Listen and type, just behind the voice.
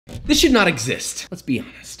This should not exist, let's be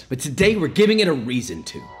honest. But today we're giving it a reason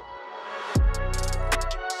to.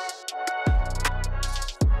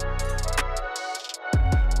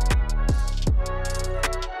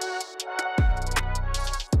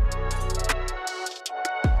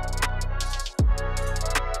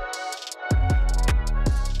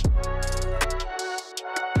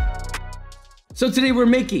 So today we're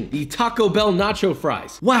making the Taco Bell nacho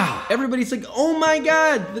fries. Wow, everybody's like, oh my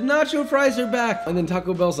God, the nacho fries are back. And then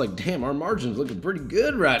Taco Bell's like, damn, our margin's looking pretty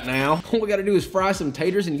good right now. All we gotta do is fry some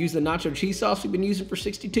taters and use the nacho cheese sauce we've been using for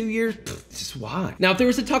 62 years. This is why. Now, if there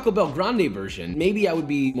was a Taco Bell Grande version, maybe I would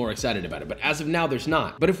be more excited about it, but as of now, there's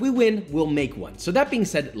not. But if we win, we'll make one. So that being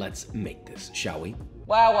said, let's make this, shall we?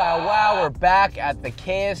 Wow, wow, wow, we're back at the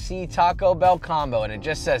KFC Taco Bell combo, and it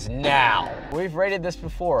just says now. We've rated this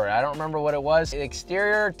before. I don't remember what it was.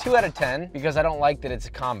 Exterior, 2 out of 10, because I don't like that it's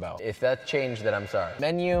a combo. If that changed, then I'm sorry.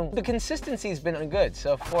 Menu, the consistency's been good,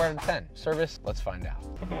 so 4 out of 10. Service, let's find out.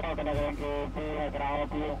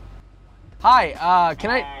 Hi,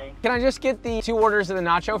 can I just get the 2 orders of the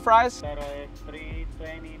nacho fries?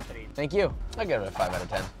 Thank you. I'll give it a 5 out of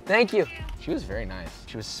 10. Thank you. She was very nice.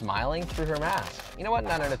 She was smiling through her mask. You know what,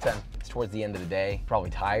 9 out of 10. It's towards the end of the day, probably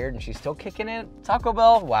tired, and she's still kicking it. Taco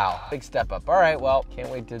Bell, wow, big step up. All right, well, can't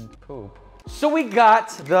wait to poop. So we got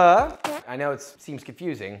the, I know it seems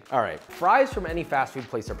confusing. All right, fries from any fast food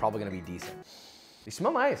place are probably gonna be decent. They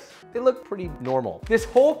smell nice. They look pretty normal. This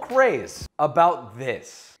whole craze about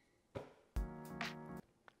this,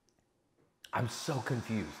 I'm so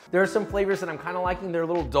confused. There are some flavors that I'm kind of liking. They're a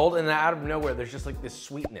little dull, and then out of nowhere, there's just like this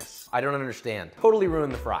sweetness. I don't understand. Totally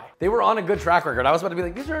ruined the fry. They were on a good track record. I was about to be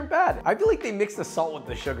like, these aren't bad. I feel like they mixed the salt with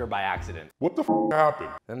the sugar by accident. What the f happened?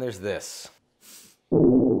 Then there's this.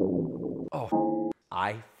 Oh,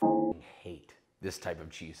 I hate this type of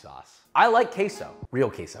cheese sauce. I like queso,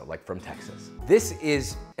 real queso, like from Texas. This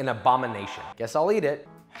is an abomination. Guess I'll eat it.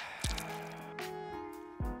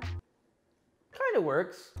 It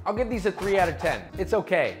works. I'll give these a 3 out of 10. It's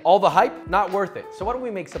okay. All the hype, not worth it. So why don't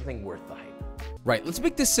we make something worth the hype? Right, let's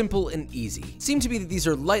make this simple and easy. It seems to be that these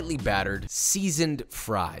are lightly battered, seasoned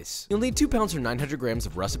fries. You'll need 2 pounds or 900 grams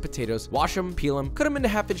of russet potatoes. Wash them, peel them, cut them into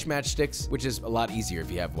 1/2-inch matchsticks, which is a lot easier if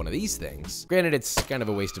you have one of these things. Granted, it's kind of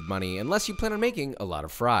a waste of money unless you plan on making a lot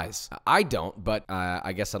of fries. I don't, but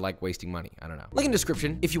I guess I like wasting money. I don't know. Link in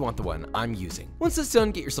description if you want the one I'm using. Once it's done,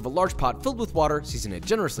 get yourself a large pot filled with water, season it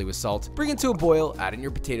generously with salt, bring it to a boil, add in your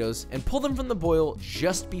potatoes, and pull them from the boil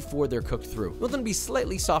just before they're cooked through. You want them to be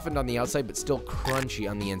slightly softened on the outside, but still crunchy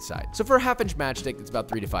on the inside. So for a 1/2-inch matchstick, it's about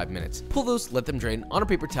 3 to 5 minutes. Pull those, let them drain on a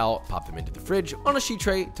paper towel, pop them into the fridge on a sheet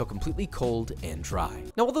tray till completely cold and dry.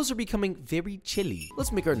 Now while those are becoming very chilly,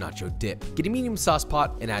 let's make our nacho dip. Get a medium sauce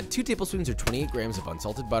pot and add 2 tablespoons or 28 grams of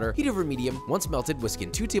unsalted butter. Heat over medium. Once melted, whisk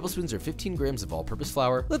in 2 tablespoons or 15 grams of all-purpose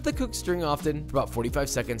flour. Let that cook, stirring often for about 45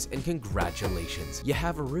 seconds, and congratulations, you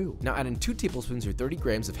have a roux. Now add in 2 tablespoons or 30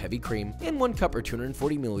 grams of heavy cream and 1 cup or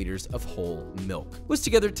 240 milliliters of whole milk. Whisk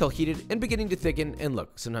together till heated and beginning to thicken. And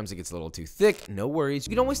look, sometimes it gets a little too thick, no worries.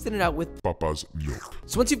 You can always thin it out with Papa's milk.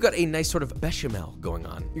 So once you've got a nice sort of bechamel going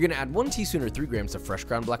on, you're gonna add 1 teaspoon or 3 grams of fresh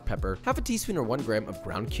ground black pepper, 1/2 teaspoon or 1 gram of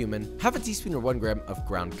ground cumin, 1/2 teaspoon or 1 gram of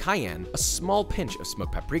ground cayenne, a small pinch of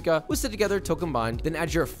smoked paprika, whisk it together till combined, then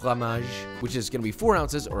add your fromage, which is gonna be 4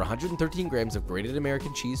 ounces or 113 grams of grated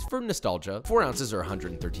American cheese for nostalgia, 4 ounces or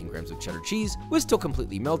 113 grams of cheddar cheese, whisk till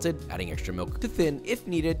completely melted, adding extra milk to thin if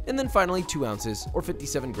needed, and then finally 2 ounces or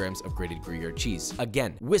 57 grams of grated Gruyere cheese.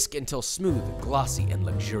 Again, whisk until smooth, glossy, and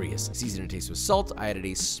luxurious. Season and taste with salt. I added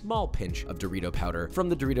a small pinch of Dorito powder from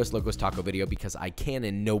the Doritos Locos Taco video because I can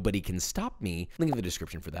and nobody can stop me. Link in the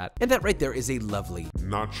description for that. And that right there is a lovely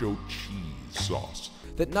Nacho cheese sauce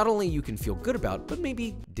that not only you can feel good about, but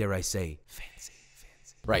maybe, dare I say, fancy.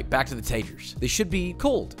 Right, back to the taters. They should be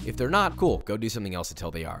cold. If they're not, cool, go do something else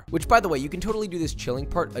until they are. Which, by the way, you can totally do this chilling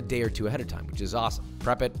part a day or 2 ahead of time, which is awesome.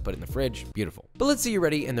 Prep it, put it in the fridge, beautiful. But let's say you're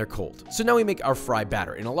ready and they're cold. So now we make our fry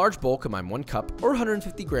batter. In a large bowl, combine 1 cup or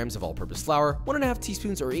 150 grams of all-purpose flour, 1.5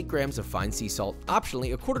 teaspoons or 8 grams of fine sea salt,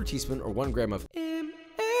 optionally a 1/4 teaspoon or 1 gram of MSG,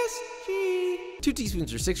 2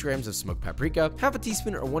 teaspoons or 6 grams of smoked paprika, 1/2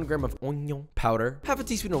 teaspoon or 1 gram of onion powder, 1/2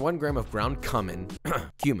 teaspoon or 1 gram of ground cumin,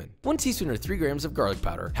 1 teaspoon or 3 grams of garlic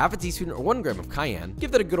powder, 1/2 teaspoon or 1 gram of cayenne.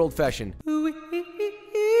 Give that a good old-fashioned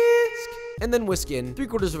whisk, and then whisk in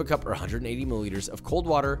 3/4 cup or 180 milliliters of cold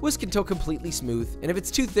water. Whisk until completely smooth, and if it's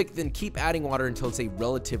too thick, then keep adding water until it's a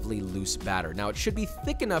relatively loose batter. Now, it should be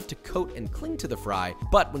thick enough to coat and cling to the fry,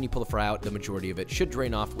 but when you pull the fry out, the majority of it should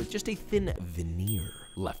drain off with just a thin veneer.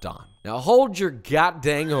 left on. Now hold your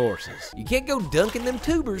goddamn horses. You can't go dunking them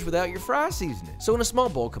tubers without your fry seasoning. So in a small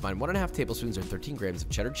bowl, combine 1.5 tablespoons or 13 grams of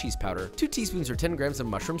cheddar cheese powder, 2 teaspoons or 10 grams of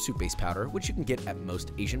mushroom soup base powder, which you can get at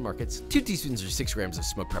most Asian markets, 2 teaspoons or 6 grams of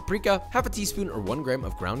smoked paprika, half a teaspoon or 1 gram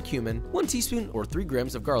of ground cumin, 1 teaspoon or 3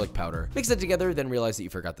 grams of garlic powder. Mix that together, then realize that you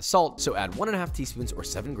forgot the salt, so add 1.5 teaspoons or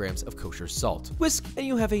 7 grams of kosher salt. Whisk, and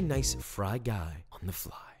you have a nice fry guy on the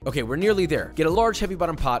fly. Okay, we're nearly there. Get a large heavy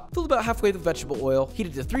bottom pot, fill about halfway with vegetable oil, heat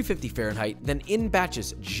it to 350 Fahrenheit, then in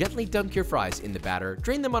batches, gently dunk your fries in the batter,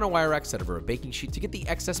 drain them on a wire rack set over a baking sheet to get the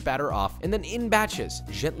excess batter off, and then in batches,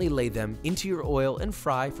 gently lay them into your oil and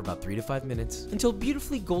fry for about 3 to 5 minutes until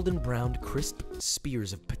beautifully golden browned, crisp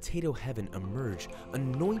spears of potato heaven emerge,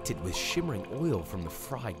 anointed with shimmering oil from the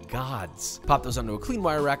fry gods. Pop those onto a clean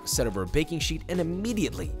wire rack, set over a baking sheet, and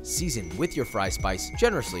immediately season with your fry spice,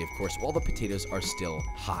 generously of course, while the potatoes are still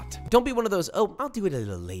hot. Don't be one of those, oh, I'll do it a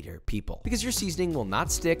little later people, because your seasoning will not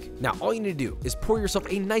stick. Now, all you need to do is pour yourself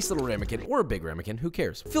a nice little ramekin or a big ramekin, who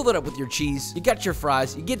cares? Fill that up with your cheese, you got your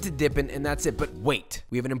fries, you get to dipping, and that's it. But wait,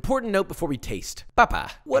 we have an important note before we taste. Papa,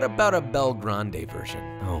 what about a Bel Grande version?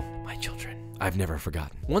 Oh, my children. I've never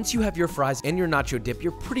forgotten. Once you have your fries and your nacho dip,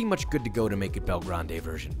 you're pretty much good to go to make a Bel Grande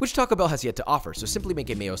version, which Taco Bell has yet to offer. So simply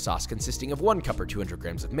make a mayo sauce consisting of 1 cup or 200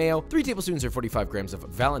 grams of mayo, 3 tablespoons or 45 grams of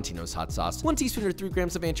Valentino's hot sauce, 1 teaspoon or 3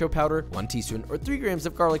 grams of ancho powder, 1 teaspoon or 3 grams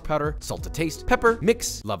of garlic powder, salt to taste, pepper,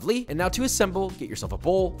 mix, lovely. And now to assemble, get yourself a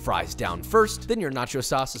bowl, fries down first, then your nacho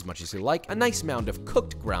sauce as much as you like, a nice mound of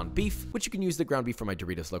cooked ground beef, which you can use the ground beef from my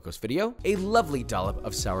Doritos Locos video, a lovely dollop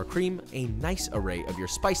of sour cream, a nice array of your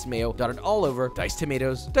spiced mayo dotted all over, diced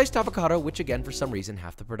tomatoes, diced avocado, which again, for some reason,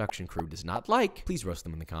 half the production crew does not like. Please roast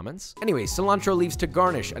them in the comments. Anyway, cilantro leaves to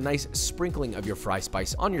garnish, a nice sprinkling of your fry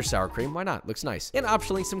spice on your sour cream. Why not? Looks nice. And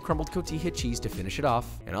optionally, some crumbled cotija cheese to finish it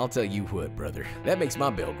off. And I'll tell you what, brother, that makes my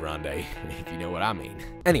Bel Grande, if you know what I mean.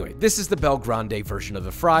 Anyway, this is the Bel Grande version of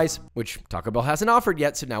the fries, which Taco Bell hasn't offered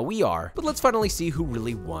yet, so now we are. But let's finally see who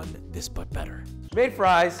really won this but better. Made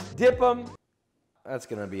fries, dip them. That's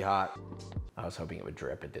gonna be hot. I was hoping it would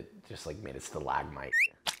drip. It did, just like made it stalagmite.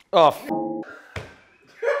 Oh,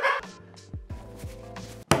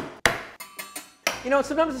 You know,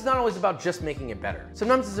 sometimes it's not always about just making it better.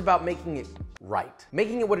 Sometimes it's about making it right.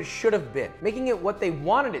 Making it what it should have been. Making it what they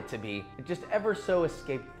wanted it to be. It just ever so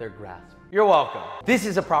escaped their grasp. You're welcome. This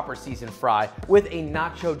is a proper seasoned fry with a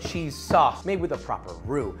nacho cheese sauce made with a proper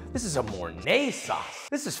roux. This is a Mornay sauce.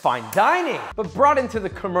 This is fine dining, but brought into the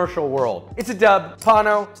commercial world. It's a dub.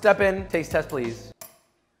 Pano, step in, taste test please.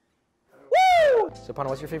 Woo! So Pano,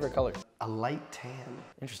 what's your favorite color? A light tan.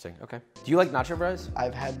 Interesting, okay. Do you like nacho fries?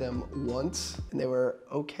 I've had them once and they were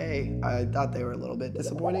okay. I thought they were a little bit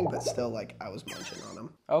disappointing, but still like I was munching on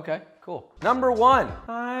them. Okay, cool. Number 1.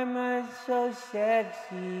 I'm so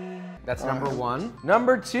sexy. That's number 1.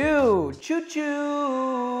 Number 2,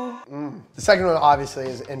 choo-choo. The second one obviously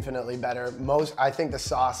is infinitely better. I think the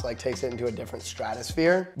sauce like takes it into a different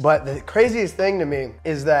stratosphere. But the craziest thing to me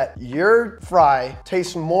is that your fry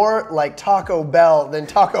tastes more like Taco Bell than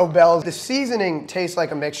Taco Bell's. The seasoning tastes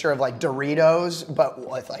like a mixture of like Doritos, but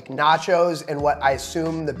with like nachos and what I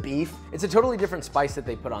assume the beef. It's a totally different spice that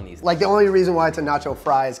they put on these. Like the only reason why it's a nacho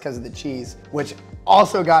fry is because of the cheese, which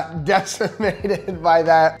also got decimated by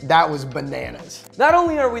that. That was bananas. Not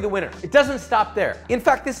only are we the winner, it doesn't stop there. In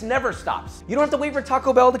fact, this never stops. You don't have to wait for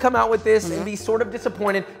Taco Bell to come out with this and be sort of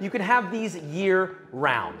disappointed. You can have these year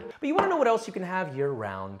round. But you wanna know what else you can have year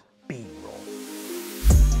round?